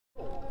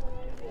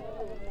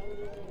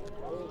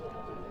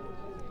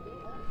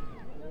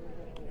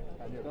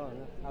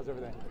How's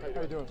everything? How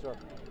you doing, sir?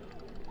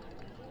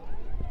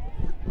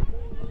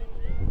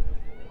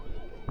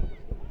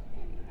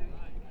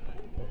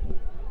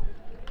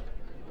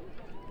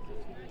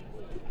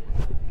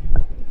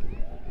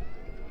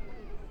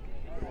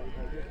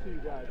 Good to see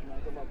you guys,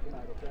 man. Good luck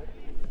tonight, okay?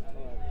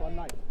 All right, fun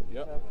night.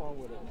 Yep. Have fun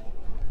with it, man.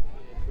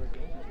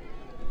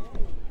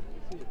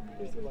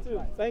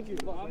 Thank you.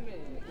 How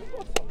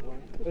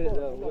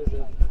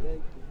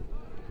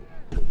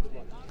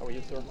are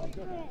you, sir? I'm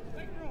good, man.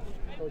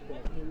 Coach, can I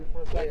hear you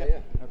for a second?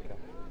 Yeah. Okay.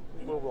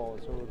 We're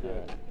rolling, so we're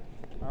good.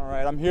 All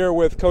right, I'm here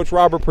with Coach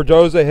Robert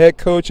Pedroza, head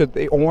coach at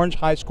the Orange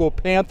High School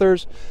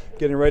Panthers,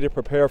 getting ready to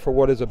prepare for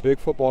what is a big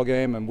football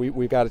game, and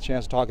we got a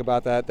chance to talk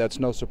about that. That's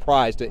no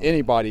surprise to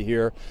anybody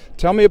here.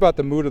 Tell me about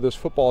the mood of this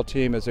football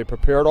team as they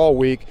prepared all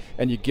week,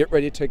 and you get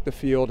ready to take the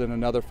field in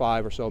another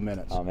 5 or so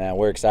minutes. Oh, man,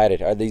 we're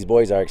excited. These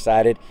boys are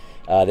excited.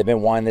 They've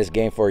been wanting this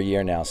game for a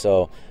year now,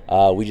 so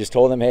we just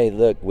told them, hey,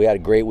 look, we had a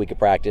great week of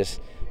practice.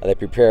 They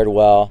prepared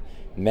well,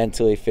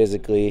 mentally,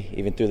 physically,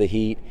 even through the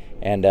heat.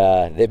 And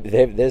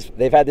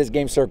they've had this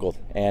game circled,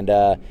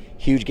 and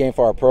huge game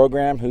for our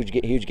program,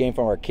 huge game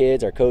from our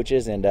kids, our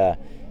coaches, and man,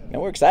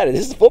 we're excited.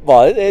 This is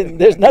football.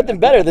 There's nothing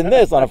better than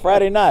this on a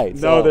Friday night.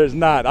 So. No, there's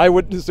not. There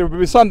would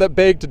be some that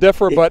beg to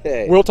differ, but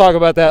we'll talk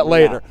about that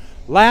later. Yeah.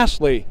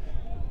 Lastly,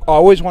 I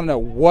always want to know,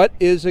 what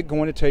is it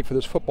going to take for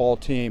this football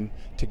team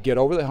to get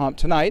over the hump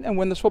tonight and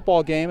win this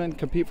football game and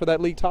compete for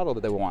that league title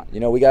that they want? You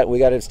know, we got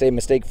to stay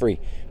mistake-free.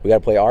 We got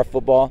to play our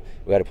football.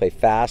 We got to play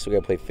fast. We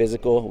got to play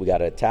physical. We got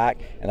to attack,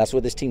 and that's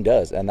what this team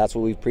does, and that's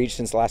what we've preached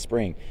since last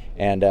spring.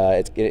 And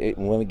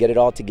when we get it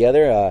all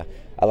together,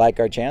 I like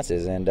our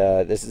chances. And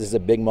this is a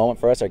big moment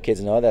for us. Our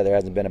kids know that there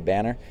hasn't been a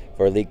banner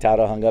for a league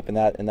title hung up in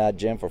that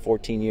gym for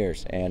 14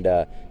 years, and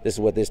this is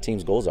what this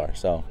team's goals are.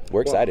 So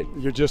we're excited. Well,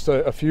 you're just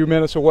a few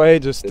minutes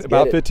away,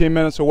 about 15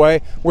 minutes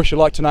away. Wish you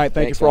luck tonight.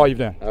 Thank you for all you've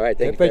done. All right,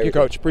 thank you,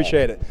 Coach.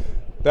 Appreciate it.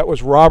 That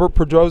was Robert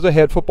Pedroza,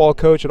 head football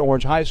coach at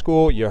Orange High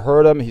School. You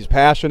heard him. He's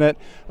passionate.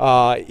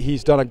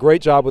 He's done a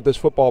great job with this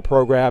football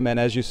program, and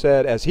as he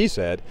said,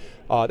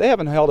 they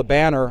haven't held a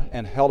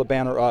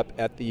banner up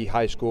at the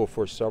high school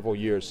for several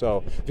years.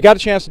 So you got a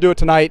chance to do it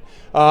tonight,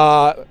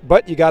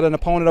 but you got an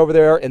opponent over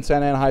there in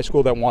Santa Ana High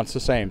School that wants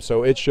the same.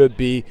 So it should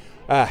be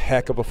a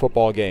heck of a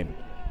football game.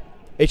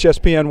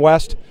 HSPN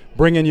West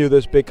bringing you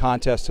this big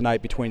contest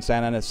tonight between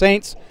Santa Ana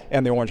Saints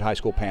and the Orange High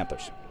School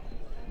Panthers.